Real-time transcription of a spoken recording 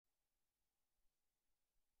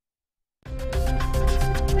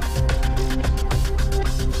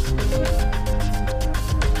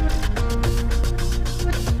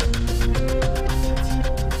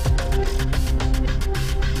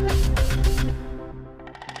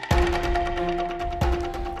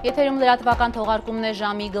Եթերում լրատվական թողարկումն է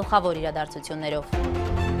ժամի գլխավոր իրադարձություններով։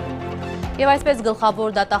 Եվ այսպես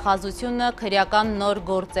գլխավոր դատախազությունը քրեական նոր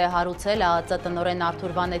գործ է հարուցել ԱԱԾ տնօրեն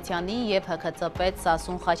Արթուր Վանեցյանի և ՀՔՑ պետ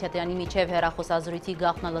Սասուն Խաչատրյանի միջև հեռախոսազրույցի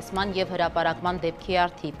գաղտնալսման և հրապարակման դեպքի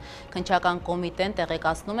առթիվ։ Քննչական կոմիտեն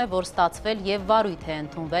տեղեկացնում է, որ ստացվել և վարույթ է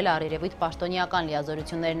ընդունվել առերևույթ պաշտոնյական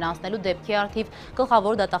լիազորություններն անցնելու դեպքի առթիվ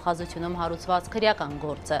գլխավոր դատախազությունում հարուցված քրեական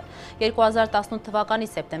գործը։ 2018 թվականի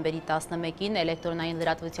սեպտեմբերի 11-ին էլեկտրոնային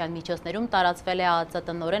լրատվության միջոցներում տարածվել է ԱԱԾ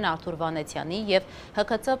տնօրեն Արթուր Վանեցյանի և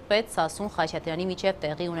ՀՔՑ պետ Սասուն Խաչատրյանի միջև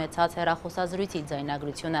տեղի ունեցած հեռախոսազրույցի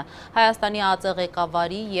ձայնագրությունը։ Հայաստանի ԱԱԾ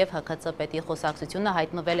ղեկավարի և ՀՔՑ պետի խոսակցությունը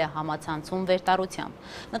հայտնվել է համացանցում վերտարությամբ։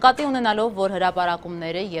 Նկատի ունենալով, որ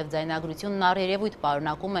հրապարակումները և ձայնագրությունն առերևույթ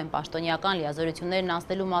պարունակում են պաշտոնյական լիազորություններն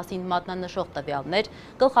անցնելու մասին մատնանշող տվյալներ,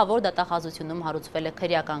 գլխավոր դատախազությունում հարուցվել է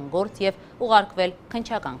քրեական գործ և ուղարկվել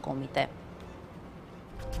քննչական կոմիտե։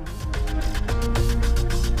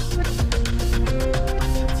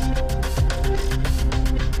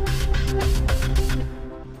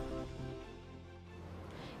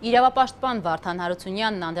 Իրավապաշտպան Վարդան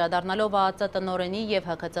Հարությունյանն անդրադառնալով ԱԱԾ տնօրենի և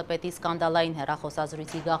ՀՔՑ պետի սկանդալային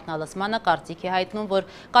հեռախոսազրույցի գաղտնալսմանը կարծիք է հայտնում, որ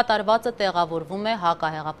կատարվածը տեղավորվում է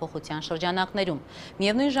հակահեղափոխության շրջանակներում։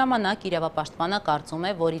 Միևնույն ժամանակ իրավապաշտպանը կարծում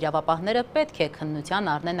է, որ իրավապահները պետք է քննության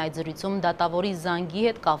առնեն այդ զրույցում դատավորի զանգի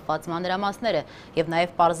հետ կապված մանրամասները և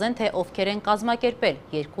նաև պարզեն, թե ովքեր են կազմակերպել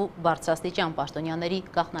երկու բարձրաստիճան պաշտոնյաների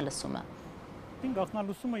գաղտնալսումը։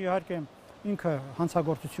 Գաղտնալսումը իհարկե ինքը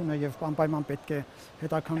հանցագործություն է և անպայման պետք է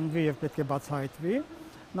հետաքննվի և պետք է բացահայտվի։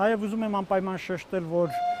 Նաև ուզում եմ անպայման շեշտել,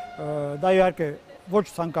 որ դա իհարկե ոչ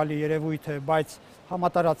ցանկալի երևույթ է, բայց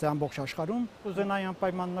համատարած է ամբողջ աշխարհում։ Կուզենայի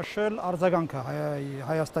անպայման նշել արձագանքը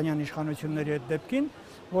հայաստանյան իշխանությունների այդ դեպքին,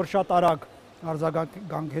 որ շատ արագ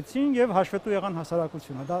արձագանքեցին և հաշվետու եղան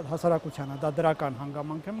հասարակությանը, դա դրական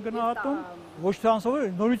հանգամանք եմ գնահատում, ոչ թե անսովոր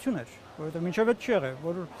նորություն էր, որովհետև մինչև այդ չի եղել,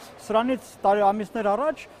 որ սրանից ամիսներ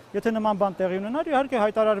առաջ, եթե նման բան տեղի ունենար, իհարկե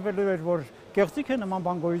հայտարարվելու էր, որ կեղծիք է, նման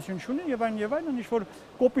բան գոյություն չունի եւ այլն, ինչ-որ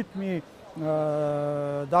կոպիտ մի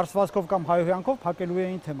դարձվածքով կամ հայհոյանքով փակելու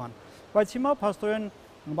էին թեման։ Բայց հիմա փաստորեն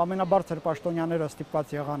ամենաբարձր պաշտոնյաները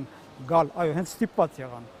ստիպված եղան գալ, այո, հենց ստիպված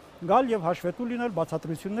եղան գալ եւ հաշվետու լինել,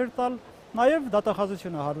 բացատրություններ տալ։ Նաև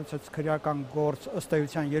դատախազությունը հարուցեց քրեական գործ, ըստ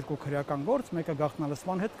էության երկու քրեական գործ, մեկը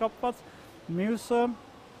գաղտնալսման հետ կապված, մյուսը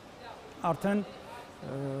արդեն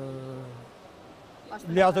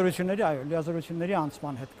լիազորությունների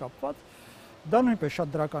անցման հետ կապված։ Դա նույնպես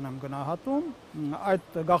շատ դրական եմ գնահատում։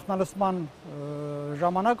 Այդ գաղտնալսման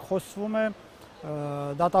ժամանակ խոսվում է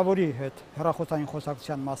դատավորի հետ հեռախոսային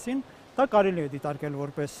խոսակցության մասին, դա կարելի է դիտարկել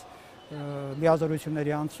որպես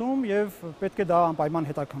լիազորությունների անցում և պետք է դա անպայման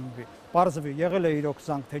հետաքննվի։ Պարզվի, եղել է իրոք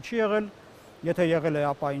զանգ, թե չի եղել, եթե եղել է,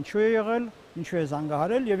 ապա ինչու է եղել, ինչու է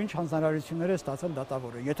զանգահարել և ինչ հանձնարարություններ է ստացել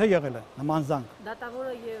դատավորը, եթե եղել է նման զանգ։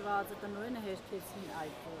 Դատավորը և ԱԱԾ տնօրենը հերքեցին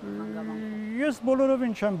այդ հանգամանքում։ Ես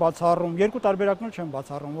բոլորովին չեմ բացառում, երկու տարբերակներ չեմ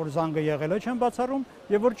բացառում, որ զանգը եղել է, չեմ բացառում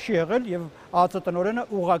և որ չի եղել և ԱԱԾ տնօրենը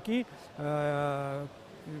ուղղակի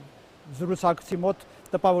զրուցակցի մոտ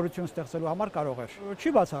տպավորություն ստեղծելու համար կարող էր։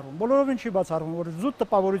 Չի բացառում, բոլորովին չի բացառում, որ զուտ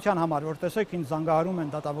տպավորության համար, որ տեսեք ինձ զանգահարում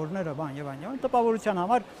են դատավորները, բան եւ այլն, տպավորության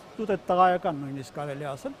համար զուտ այդ տղայական նույնիսկ կարելի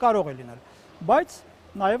ասել, կարող է լինել։ Բայց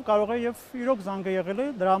նաև կարող է եւ իրոք զանգը եղել է,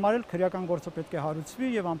 դրա համար էլ քրեական գործը պետք է հարուցվի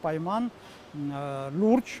եւ անպայման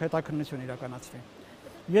լուրջ հետաքննություն իրականացվի։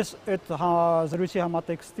 Ես այդ զրույցի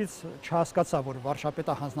համատեքստից չհասկացա, որ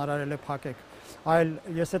վարչապետը հանձնարարել է փակեք, այլ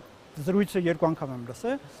ես այդ զրույցը երկու անգամ եմ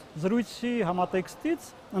լսել, զրույցի համատեքստից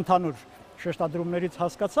ընդհանուր շեշտադրումներից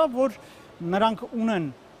հասկացա, որ նրանք ունեն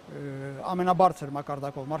ամենաբարձր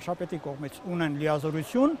մակարդակով վարչապետի կողմից ունեն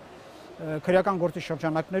լիազորություն քրեական գործի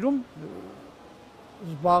շրջանակներում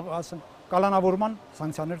կալանավորման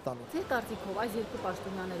սանկցիաներ տալու։ Ձեր կարծիքով այս երկու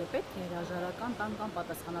պաշտոնյաները պետք է հրաժարական տան կամ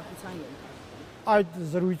պատասխանատվության ենթարկվեն։ Այդ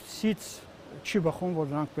զրույցից չի բխում, որ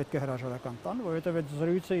նրանք պետք է հրաժարական տան, որովհետև այդ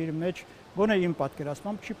զրույցը իր մեջ գոնե իմ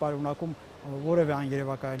պատկերացմամբ չի պարունակում որևէ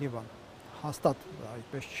աներևակայելի բան։ Հաստատ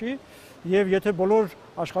այդպես չի, եւ եթե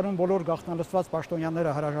աշխարհում բոլոր գաղտնալսված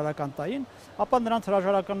պաշտոնյաները հրաժարական տային, ապա նրանց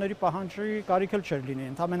հրաժարականների պահանջի կարիք էլ չէր լինի,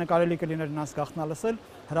 ընդհանրապես կարելի կլիներ նրանց գաղտնալսել,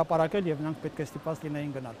 հրապարակել եւ նրանք պետք է ստիպված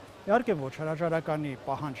լինեին գնալ։ Իհարկե ոչ, հրաժարականի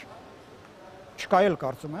պահանջ չկա էլ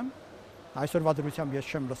կարծում եմ, այսօրվա դրությամբ ես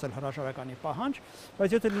չեմ լսել հրաժարականի պահանջ,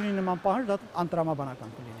 բայց եթե լինի նման պահանջ, դա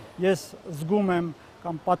անտրամաբանական կլինի։ Ես զգում եմ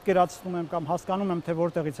կամ պատկերացնում եմ կամ հասկանում եմ, թե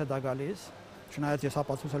որտեղից է դա գալիս, չնայած ես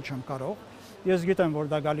ապացուցել չեմ կարող։ Ես գիտեմ, որ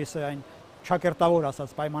դա գալիս է այն ճակերտավոր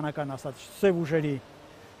ասած, պայմանական ասած, սև ուժերի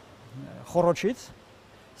խոռոչից,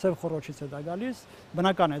 սև խոռոչից է դա գալիս,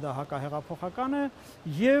 բնական է դա հակահեղափոխական է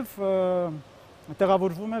եւ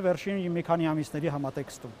տեղավորվում է վերջին մի քանի ամիսների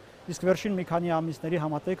համատեքստում։ Իսկ վերջին մի քանի ամիսների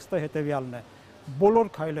համատեքստը հետևյալն է. բոլոր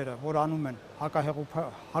քայլերը, որ անում են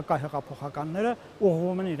հակահեղափոխականները,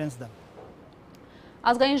 ուղղվում են իրենց դեմ։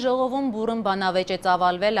 Ազգային ժողովում բուռն բանավեճ է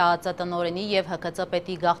ծավալվել ԱԱԾ տնօրենի և ՀՔԾ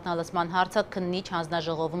պետի գաղտնալսման հարցը քննիչ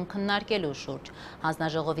հանձնաժողովում քննարկելու շուրջ։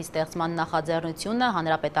 Հանձնաժողովի ստեղծման նախաձեռնությունը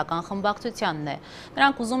հանրապետական խմբակցությանն է։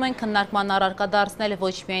 Նրանք ուզում են քննարկման առարկա դարձնել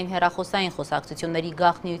ոչ միայն հեռախոսային խոսակցությունների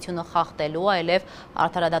գաղտնիությունը խախտելու, այլև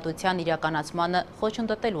արդարադատության իրականացմանը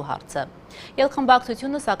խոչընդոտելու հարցը։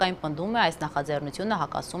 Ելխմբակցությունը սակայն պնդում է այս նախաձեռնությունը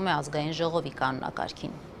հակասում է ազգային ժողովի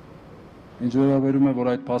կանոնակարգին։ Ինչ վերաբերում է, որ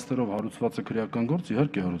այդ փաստերով հարուցված է քրեական գործ,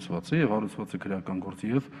 իհարկե հարուցված է եւ հարուցված է քրեական գործ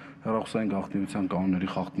եւ հեռախոսային գաղտնիության կանոնների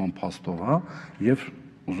խախտման փաստով, եւ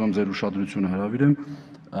ուզում եմ ձեր ուշադրությունը հրավիրեմ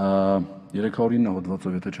 309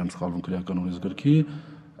 հոդվածով, եթե չեմ սխալվում, քրեական օրենսգրքի,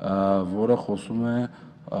 որը խոսում է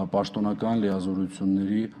պաշտոնական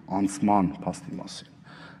լիազորությունների անցման փաստի մասին։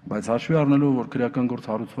 Բայց հաշվի առնելով, որ քրեական գործ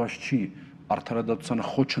հարուցված չի արդարադատությանը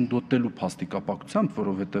խոչընդոտելու փաստի կապակցությամբ,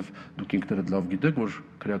 որովհետև դուք ինքներդ լավ գիտեք, որ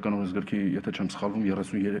քրեական օրենսգրքի, եթե չեմ սխալվում,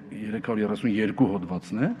 332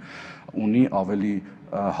 հոդվածն է, ունի ավելի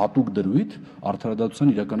հատուկ դրույթ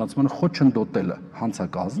արդարադատության իրականացմանը խոչընդոտելը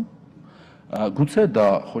հանցակազմ, գուցե դա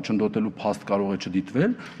խոչընդոտելու փաստ կարող է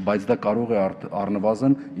չդիտվել, բայց դա կարող է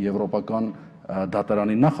առնվազն եվրոպական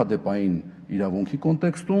դատարանի նախադեպային իրավունքի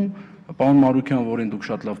կոնտեքստում Պարոն Մարուկյան, որին դուք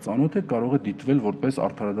շատ լավ ծանոթ եք, կարող է դիտվել որպես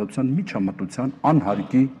արդարադատության միջամտության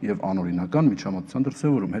անհարկի եւ անօրինական միջամտության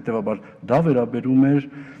դրսեւորում։ Հետեւաբար դա վերաբերում էր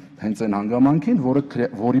հենց այն հանգամանքին,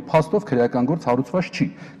 որի փաստով քրեական գործ հարուցված չի։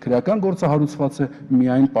 Քրեական գործը հարուցված է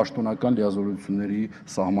միայն պաշտոնական լիազորությունների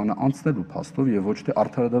սահմանը անցնելու փաստով եւ ոչ թե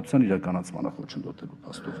արդարադատության իրականացմանը խոչընդոտելու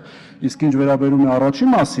փաստով։ Իսկ ինչ վերաբերում է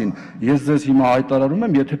առաջի մասին, ես ձեզ հիմա հայտարարում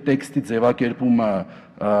եմ, եթե տեքստի ձևակերպումը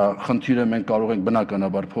խնդիրը մենք կարող ենք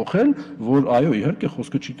բնականաբար փոխել, որ այո, իհարկե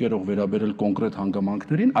խոսքը չի կարող վերաբերել կոնկրետ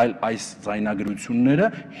հանգամանքներին, այլ այս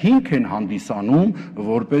ձայնագրությունները հիմք են հանդիսանում,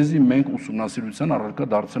 որպեսզի մենք ուսումնասիրության առարկա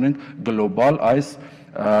դարձնենք գլոբալ այս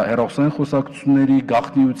հեռախոսային խոսակցությունների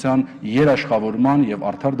գաղտնիության երաշխավորման եւ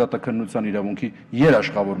արդար դատաքննության իրավունքի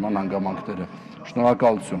երաշխավորման հանգամանքները։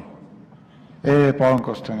 Շնորհակալություն։ Պարոն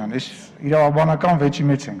Կոստանյան, իրավաբանական վեճի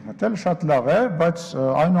մեջ ենք մտել, շատ լավ է, բայց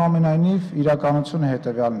այնուամենայնիվ իրականությունը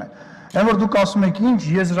հետևյալն է։ Այն որ դուք ասում եք ինչ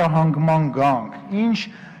եզրահանգման գանք, ինչ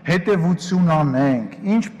հետևություն անենք,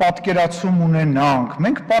 ինչ պատկերացում ունենանք,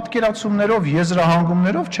 մենք պատկերացումներով,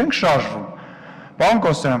 եզրահանգումներով չենք շարժվում։ Պարոն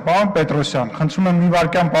Կոստանյան, պարոն Պետրոսյան, խնդրում եմ մի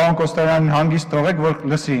վայրկյան պարոն Կոստանյանին հանգիստ թողեք, որ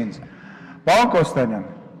լսի ինձ։ Պարոն Կոստանյան,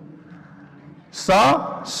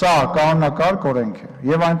 Սա կանոնակարգ օրենք է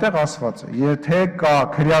եւ այնտեղ ասված է, եթե կա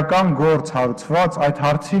քրեական գործ հարուցված, այդ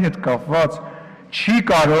հարցի հետ կապված չի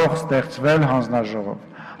կարող ստեղծվել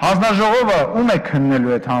հանձնաժողով։ Հանձնաժողովը ում է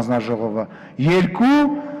քննելու այդ հանձնաժողովը։ Երկու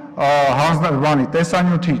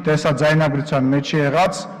տեսանյութի, տեսաձայնագրության մեջ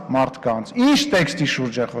եղած մարդկանց։ Ինչ տեքստի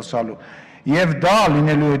շուրջ է խոսալու։ Եվ դա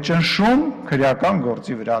լինելու է ճնշում քրեական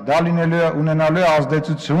գործի վրա, դա ունենալու է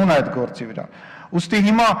ազդեցություն այդ գործի վրա։ Ուստի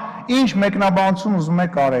հիմա ինչ մեկնաբանություն ուզում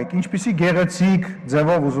եք արեք, ինչպիսի գեղեցիկ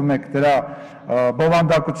ձևով ուզում եք դրա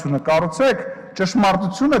բովանդակությունը կառուցեք,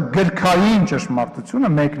 ճշմարտությունը, գրքային ճշմարտությունը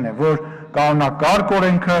մեկն է, որ կանոնակարգ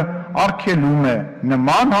օրենքը արգելում է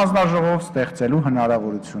նման հանձնաժողով ստեղծելու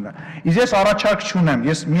հնարավորությունը։ Իսկ ես առաջարկ չունեմ,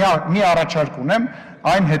 ես մի առաջարկ ունեմ,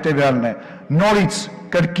 այն հետևյալն է. նորից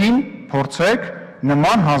կրկին փորձեք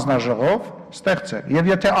նման հանձնաժողով ստեղծել։ Եվ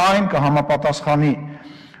եթե այն կհամապատասխանի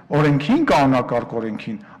օրենքին, կանոնակարգ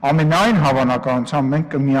օրենքին, ամենայն հավանականությամբ մենք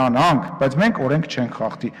կմիանանք, բայց մենք օրենք չենք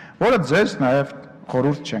խախտի, որը ձեզ նաև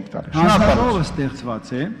խորհուրդ չենք տալի։ Հանձնաժողովը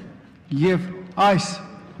ստեղծված է եւ այս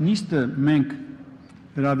նիստը մենք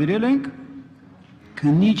հրավիրել ենք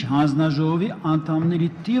քննիչ հանձնաժողովի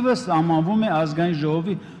անդամների թիվը սահմանվում է ազգային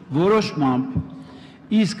ժողովի որոշմամբ,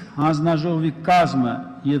 իսկ հանձնաժողովի կազմը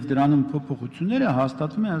եւ դրանում փոփոխությունները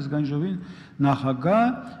հաստատվում է ազգային ժողովի նախագահ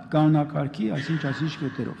կանոնակարգի այսինչ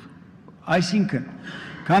կետերով։ Այսինքն,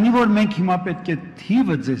 քանի որ մենք հիմա պետք է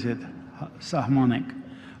թիվը ձեզ հետ սահմանենք,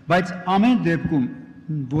 բայց ամեն դեպքում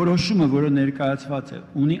որոշումը, որը ներկայացված է,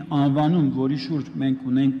 ունի անվանում, որի շուրջ մենք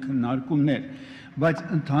ունենք քննարկումներ, բայց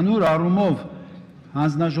ընդհանուր առումով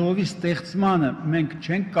հանձնաժողովի ստեղծմանը մենք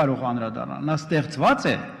չենք կարող անդրադառնալ, նա ստեղծված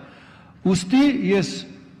է, ուստի ես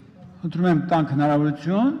խնդրում եմ տանք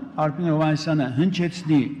հնարավորություն Արփին Հովհաննիսյանը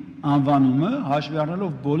հնչեցնի անվանումը, հաշվի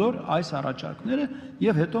առնելով բոլոր այս առաջարկները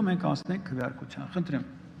եւ հետո մենք անցնենք քվեարկության։ Խնդրեմ։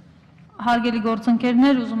 Հարգելի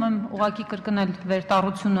գործընկերներ, ուզում եմ ուղղակի կրկնել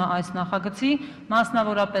վերտառությունը այս նախագծի,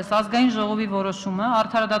 մասնավորապես ազգային ժողովի որոշումը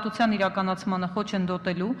արդարադատության իրականացմանը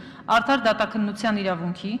խոչընդոտելու, արդար դատաքննության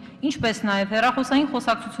իրավունքի, ինչպես նաև հեռախոսային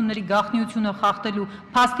խոսակցությունների գաղտնիությունը խախտելու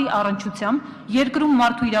փաստի առնչությամբ երկրում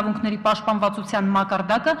մարդու իրավունքների պաշտպանվածության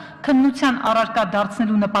մակարդակը քննության առարկա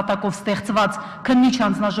դարձնելու նպատակով ստեղծված քննիչ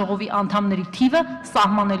հանձնաժողովի անդամների թիվը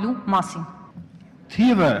սահմանելու մասին։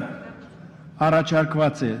 Թիվը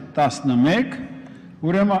առաջարկված է 11,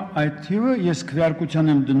 ուրեմն այդ թիվը ես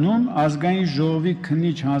քվեարկության եմ դնում ազգային ժողովի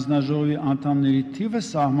քննիչ հանձնաժողովի անդամների թիվը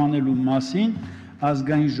սահմանելու մասին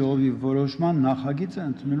ազգային ժողովի որոշման նախագիծը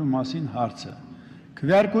ընդունելու մասին հարցը։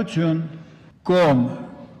 Քվեարկություն կողմ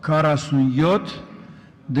 47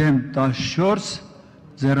 դեմ 14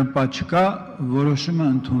 ձեռնպատ չկա,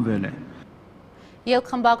 որոշումը ընդունվել է։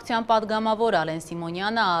 Ելքխմբակցության պատգամավոր Ալեն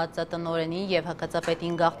Սիմոնյանը ԱԱԾ տնօրենին եւ ՀԿՑ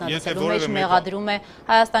պետին գաղտնալսելու մեջ մեղադրում է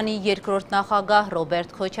Հայաստանի երկրորդ նախագահ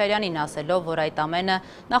Ռոբերտ Քոչարյանին, ասելով, որ այդ ամենը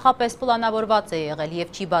նախապես պլանավորված է եղել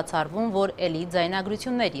եւ չի բացառվում, որ էլի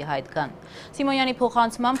ձայնագրությունների հայտ կան։ Սիմոնյանի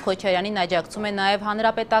փոխանցմամբ Քոչարյանին աջակցում է նաեւ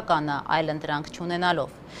Հանրապետականը, այլ ընտրանք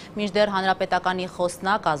չունենալով։ Մինչդեռ Հանրապետականի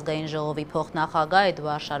խոսնակ ազգային ժողովի փոխնախագահ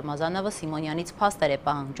Էդուարդ Շարմազանովը Սիմոնյանից փաստեր է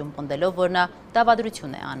պահանջում, պնդելով, որ նա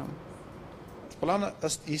դավադրություն է անում։ Պլանը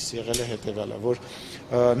ըստ իս եղել է հետևյալը, որ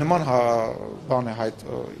նման բան է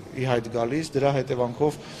ի հայտ գալիս, դրա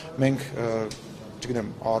հետևանքով մենք, չգիտեմ,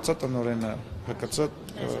 ԱԱԾ տնօրենը, ՀԿՑ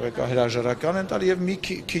հրաժարական են տալ եւ մի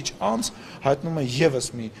քիչ անց հայտնում է եւս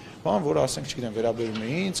մի բան, որը ասենք, չգիտեմ, վերաբերում է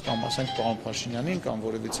ինձ կամ ասենք պարոն Փաշինյանին կամ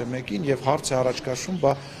որևիցե մեկին եւ հարց է առաջ քաշում,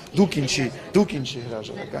 բա դուք ինչի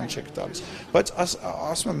հրաժարական չեք տալիս։ Բայց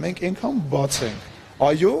ասում եմ, մենք այնքան բաց ենք,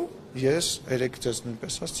 այո, ես երեք ձեզ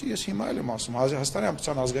նույնպես ասացի, ես հիմա էլ եմ ասում, Հայաստանի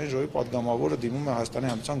Հանրապետության ազգային ժողովի պատգամավորը դիմում է Հայաստանի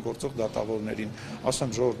Հանրապետության գործող դատավորներին,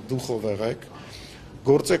 ասում ժողով դուք ով եք,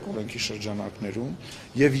 գործեք օրենքի շրջանակներում,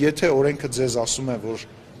 եւ եթե օրենքը ձեզ ասում է, որ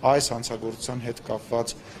այս հանցագործության հետ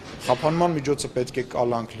կապված խափանման միջոցը պետք է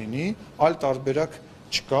կալանք լինի, այլ տարբերակ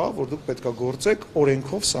չկա, որ դուք պետք է գործեք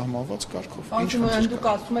օրենքով սահմանված կարգով։ Պարոն, դուք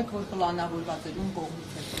ասում եք, որ պլանավորված է, ում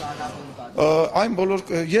կողմից է պլանավորված։ Այն բոլոր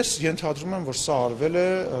ես ենթադրում եմ, որ սա արվել է,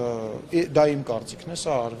 դա իմ կարծիքն է,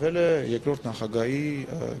 սա արվել է երկրորդ նախագահի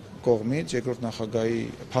կողմից, երկրորդ նախագահի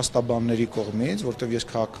փաստաբանների կողմից, որտեղ ես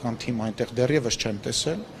քաղաքական թիմ այնտեղ դեռևս չեմ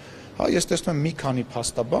տեսել։ Հա, ես տեսնում եմ մի քանի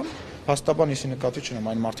փաստաբան իսի նկատի չունեմ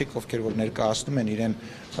այն մարդիկ, ովքեր որ ներկայացնում են իրեն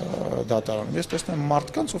դատարանում։ Ես տեսնում եմ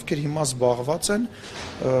մարդկանց, ովքեր հիմա զբաղված են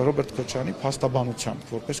Ռոբերտ Քոչարյանի փաստաբանությամբ,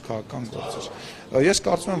 որպես քաղաքական գործիչ։ Ես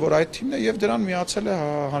կարծում եմ, որ այդ թիմն է եւ դրան միացել է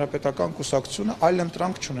Հանրապետական կուսակցությունը այլ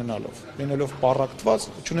ընտրանք չունենալով, լինելով պառակտված,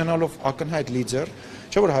 չունենալով ակնհայտ լիդեր,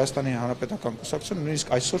 չէ՞ որ Հայաստանի Հանրապետական կուսակցությունը նույնիսկ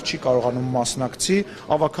այսօր չի կարողանում մասնակցի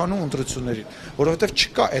ավականու ընտրություններին, որովհետեւ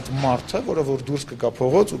չկա այդ մարդը, որը որ դուրս կգա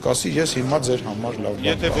փողոց ու կասի ես հիմա ձեր համար լավ բան։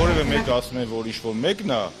 Եթե որևէ մեկ ասում է, որ ինչ-որ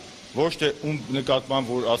մեկն է, ոչ թե ում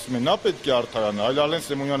նկատմամբ որ ասում է նա պետք է արդարանա, այլ Ալեն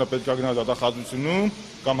Սիմոնյանը պետք է գնա դատախազությունում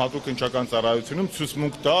կամ հատուկ քննչական ծառայությունում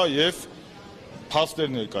ցուցմունք տա եւ փաստեր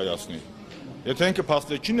ներկայացնի։ Եթե ինքը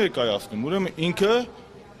փաստեր չի ներկայացնում, ուրեմն ինքը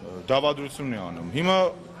դավադրություն է անում։ Հիմա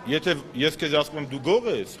եթե ես քեզ ասում եմ դու գող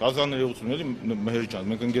ես, հազար ներողությունների Մհեր ջան,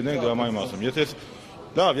 մենք ընկերներ դրամայում ասում։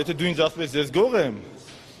 Եթե դու ինձ ասում ես ես գող եմ,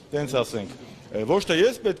 տենց ասենք, ոչ թե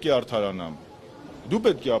ես պետք է արդարանամ, դու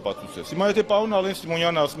պետք է ապացուցես։ Հիմա եթե պարոն Ալեն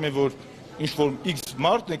Սիմոնյանը ասում է, որ ինչ որ X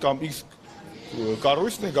մարդն է կամ X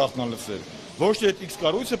կառույցն է գաղտնալսել, ոչ թե այդ X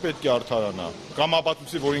կառույցը պետք է արդարանա կամ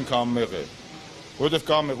ապացուցի, որ ինքը անմեղ է, որովհետև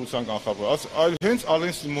կա մեղության կանխապատվություն, այլ հենց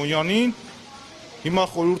Ալեն Սիմոնյանին հիմա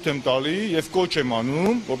խորհուրդ եմ տալի եւ կոչ եմ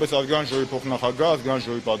անում, որպես ազգային ժողովի փոխնախագահ, ազգային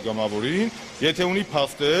ժողովի պատգամավորին, եթե ունի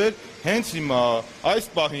փաստեր, հենց հիմա այս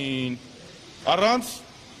պահին առանց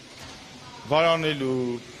վարանելու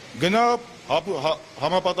գնա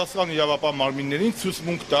համապատասխան իրավապահ մարմիններին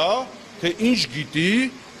ցուցմունք տա, թե ինչ գիտի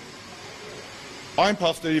այն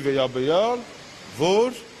փաստերի վերաբերյալ,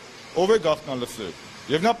 որ ով է գաղտնալսել։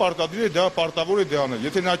 Եվ նա պարտավոր է դա անել։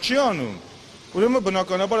 Եթե նա չի անում, ուրեմն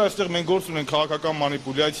բնականաբար այստեղ մենք գործ ունենք քաղաքական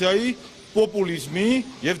մանիպուլյացիայի, պոպուլիզմի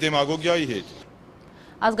եւ դեմագոգիայի հետ։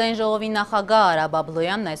 Ազգային ժողովի նախագահ Արա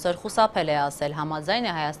Բաբլոյանն այսօր խուսափել է ասել, համաձայն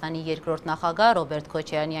է Հայաստանի երկրորդ նախագահ Ռոբերտ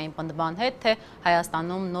Քոչարյանի այն պնդման հետ, թե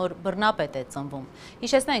Հայաստանում նոր բռնապետ է ծնվում։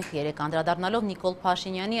 Հիշեցնենք, երեկ անդրադառնալով Նիկոլ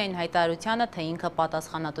Փաշինյանի այն հայտարարությանը, թե ինքը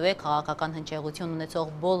պատասխանատու է քաղաքական հնչեղություն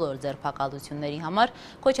ունեցող բոլոր ձերբակալությունների համար,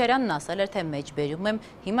 Քոչարյանն ասել էր, թե մեջբերում եմ,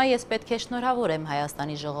 հիմա ես պետք է շնորհավորեմ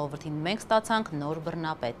Հայաստանի ժողովրդին, մենք ստացանք նոր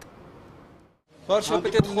բռնապետ։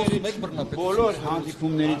 Վարչապետի հետ խոսում եք բռնապետ։ Բոլոր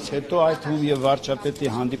հանդիպումներից հետո, այդ թվում եւ վարչապետի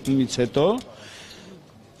հանդիպումից հետո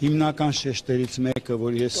հիմնական շեշտերից մեկը,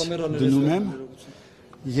 որ ես դնում եմ,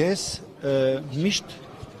 ես միշտ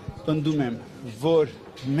պնդում եմ, որ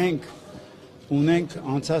մենք ունենք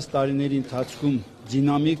անցած տարիների ընթացքում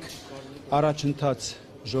դինամիկ առաջընթաց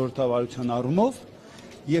ժողովրդավարության առումով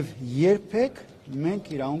եւ երբեք մենք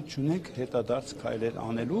իրավունք չունենք հետադարձ քայլեր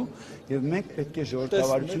անելու եւ մենք պետք է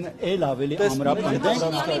ժողովրդավարությունը ել ավելի ամրապնդենք։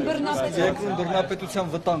 Երկրում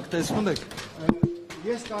բռնապետության վտանգ տեսնում եք։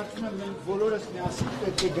 Ես կարծում եմ մենք բոլորս միասին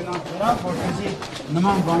պետք է գնանք նրան, որպեսզի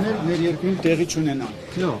նման բաներ մեր երկրում տեղի չունենան։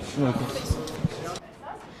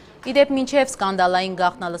 Իդեպ մինչև սկանդալային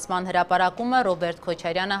գաղտնալսման հրապարակումը Ռոբերտ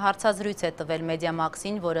Քոչարյանը հարցազրույց է տվել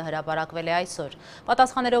Մեդիամաքսին, որը հրապարակվել է այսօր։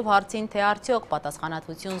 Պատասխանելով հարցին, թե արդյոք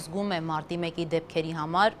պատասխանատվություն զգում է մարտի 1-ի դեպքերի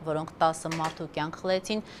համար, որոնք 10 մարդու կյանք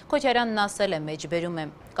խլեցին, Քոչարյանն ասել է մեջբերում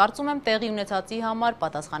եմ. Կարծում եմ տեղի ունեցածի համար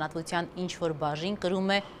պատասխանատվության ինչ-որ բաժին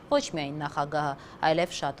կրում է ոչ միայն նախագահը,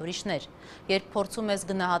 այլև շատ ուրիշներ։ Երբ փորձում ես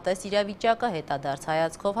գնահատես իրավիճակը հետադարձ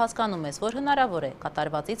հայացքով, հասկանում ես, որ հնարավոր է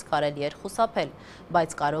կատարվածից կարելի էր խուսափել,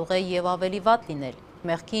 բայց կարող է եւ ավելի վատ լինել։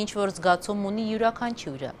 Մեղքի ինչ-որ զգացում ունի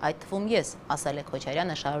յուրաքանչյուրը, այդ թվում ես, ասել է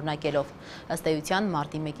Քոչարյանը շարունակելով։ Ըստ էության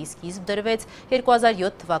մարտի 1-ի սկիզբ դրվեց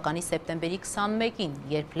 2007 թվականի սեպտեմբերի 21-ին,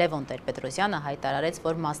 երբ Լևոն Տեր-Պետրոսյանը հայտարարեց,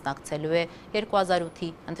 որ մասնակցելու է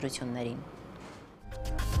 2008-ի ընտրություններին։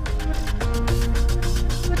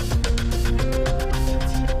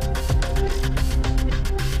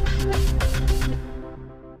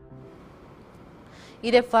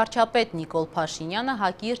 Իդեպ վարչապետ Նիկոլ Փաշինյանը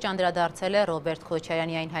հակիրճ անդրադարձել է Ռոբերտ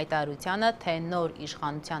Քոչարյանի այն հայտարարությանը, թե նոր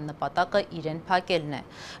իշխանության նպատակը իրեն փակելն է։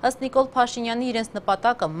 Ըստ Նիկոլ Փաշինյանի իրենց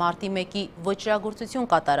նպատակը մարտի 1-ի ոչրագործություն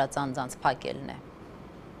կատարած անձանց փակելն է։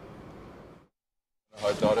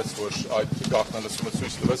 Հայտարարեց, որ այդ գաղտնալսումը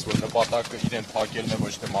ցույց տվեց, որ նպատակը իրեն փակելն է,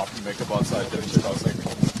 ոչ թե մարտի 1-ը բացահայտել, ինչ կասեք։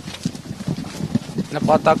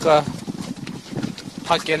 Նպատակը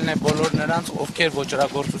փակելն է բոլոր նրանց, ովքեր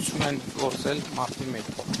ոչրագործություն են գործել մարտի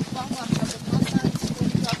 1-ով։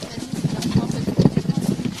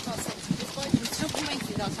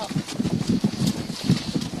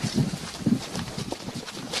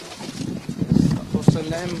 Խոսել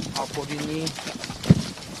եմ ապօրինի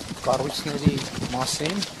կառույցների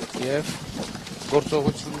մասին եւ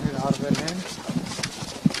գործողություններ արվել են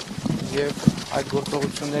եւ այդ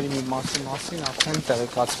գործողությունների մի մասի մասին արդեն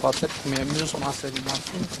տեղեկացված է, մյուս մասերի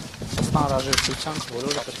մասին ըստ անհրաժեշտության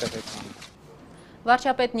բոլորը կտեղեկանան։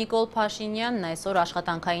 Վարչապետ Նիկոլ Փաշինյանն այսօր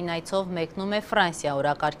աշխատանքային այցով մեկնում է Ֆրանսիա,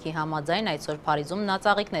 օրակարգի համաձայն այսօր Փարիզում նա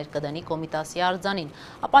ծաղիկներ կդնի Կոմիտասի արձանին,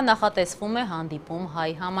 ապա նախատեսվում է հանդիպում հայ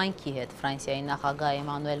համայնքի հետ։ Ֆրանսիայի նախագահ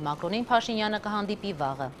Էմանուել Մակրոնին Փաշինյանը կհանդիպի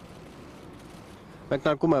վաղը։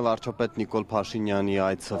 Մեկնարկում է վարչապետ Նիկոլ Փաշինյանի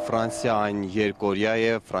այցը Ֆրանսիա, այն երկօրյա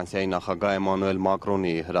է Ֆրանսիայի նախագահ Էմանուել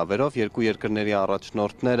Մակրոնի հրավերով։ Երկու երկրների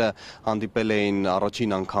առաջնորդները հանդիպել էին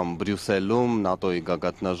առաջին անգամ Բրյուսելում, ՆԱՏՕ-ի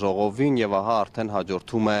գագաթնաժողովին եւ ահա արդեն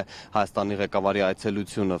հաջորդում է Հայաստանի ղեկավարի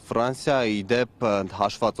այցելությունը Ֆրանսիա։ Իդեպ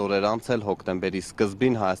հաշված օրեր անց էլ հոկտեմբերի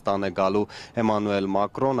սկզբին Հայաստան է գալու Էմանուել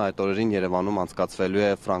Մակրոն, այդ օրերին Երևանում անցկացվելու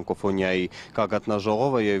է ֆրանկոֆոնիայի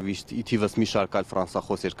գագաթնաժողովը եւ ի թիվս մի շարք այլ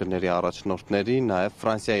ֆրանսախոս երկրների առաջնորդների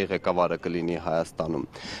Ֆրանսիայի ղեկավարը կլինի Հայաստանում։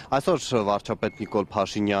 Այսօր վարչապետ Նիկոլ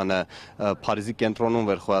Փաշինյանը Փարիզի կենտրոնում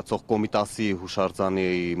վերխոյացող Կոմիտասի հուշարձանի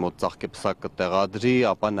մոտ ծաղկեպսակ կտեղադրի,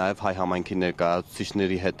 ապա նաև հայ համայնքի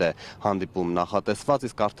ներկայացուցիչների հետ է հանդիպում նախատեսված,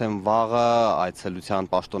 իսկ արդեն վաղը այցելության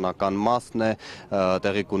պաշտոնական մասն է,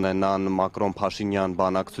 տեղի կունենան Մակրոն-Փաշինյան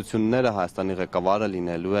բանակցությունները, Հայաստանի ղեկավարը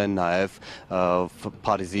լինելու է նաև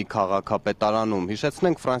Փարիզի քաղաքապետարանում։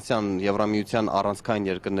 Հիշեցնենք, Ֆրանսիան Եվրամիության առանցքային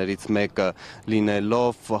երկրներից մեկը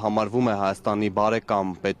լինելով համարվում է Հայաստանի բարեկամ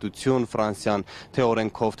պետություն, Ֆրանսիան թե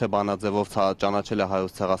օրենքով, թե բանաձևով ճանաչել է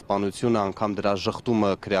հայոց ցեղասպանությունը, անգամ դրա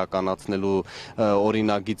ժխտումը քրեականացնելու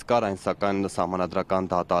օրինագիծ կար, այն սակայն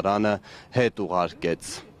սահմանադրական դատարանը հետ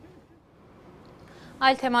ուղարկեց։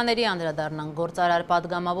 Այլ թեմաների անդրադառնանք, գործարար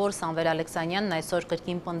պատգամավոր Սամվել Ալեքսանյանն այսօր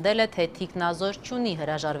կրկին պնդել է, թե թիկնազոր չունի,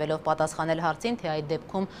 հրաժարվելով պատասխանել հարցին, թե այդ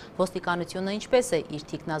դեպքում ոստիկանությունը ինչպես է իր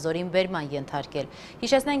թիկնազորին բերման ենթարկել։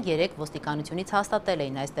 Հիշեցնենք, երեկ ոստիկանությունից հաստատել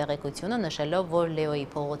էին այս տեղեկությունը, նշելով, որ Լեոյի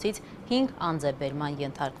փողոցից 5 անձ է բերման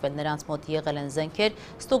ենթարկվել, նրանց մոտ եղել են զենքեր,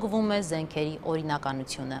 ստուգվում է զենքերի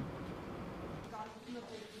օրինականությունը։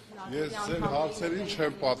 Ես ձեր հարցերին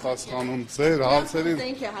չեմ պատասխանում, ձեր հարցերին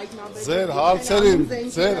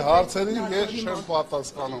ես չեմ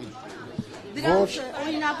պատասխանում։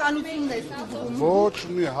 Ոչ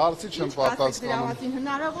մի հարցի չեմ պատասխանում։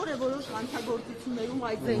 Հնարավոր է որոշ հանցագործություններում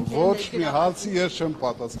այդ զենքերը։ Ոչ մի հարցի ես չեմ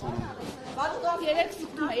պատասխանում։ Երեք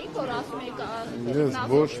ստուգում էիք, որ ասում եք Ես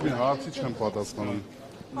ոչ մի հարցի չեմ պատասխանում։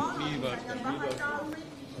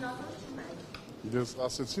 Ես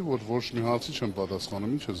ասեցի, որ ոչ մի հարցի չեմ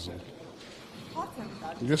պատասխանում, ինչ ես զոհ։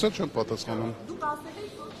 Ես էլ չեմ պատասխանում։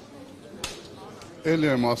 Էլի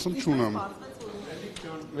եմ ասում, չունեմ։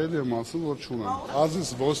 Էլի եմ ասում, որ չունեմ։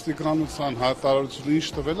 Ազիզ ոստիկանության հայտարարությունը ինչ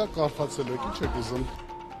տվել է, կարդացել եք, ինչ եք ուզում։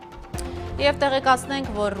 Եվ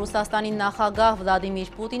տեղեկացնենք, որ Ռուսաստանի նախագահ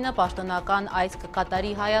Վլադիմիր Պուտինը պաշտոնական այց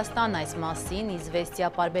կկատարի Հայաստան, այս մասին Իզվեստիա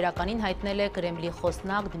պարբերականին հայտնել է Կրեմլի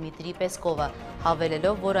խոսնակ Դմիտրի Պեսկովը,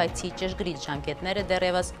 հավելելով, որ այցի ճշգրիտ ժամկետները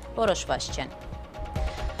դեռևս որոշված չեն։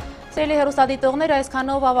 Սիրելի հեռուստադիտողներ,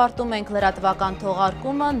 այսքանով ավարտում ենք լրատվական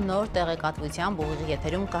թողարկումը, նոր տեղեկատվությամբ ուղիղ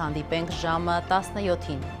եթերում կհանդիպենք ժամը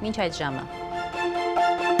 17-ին։ Մինչ այդ ժամը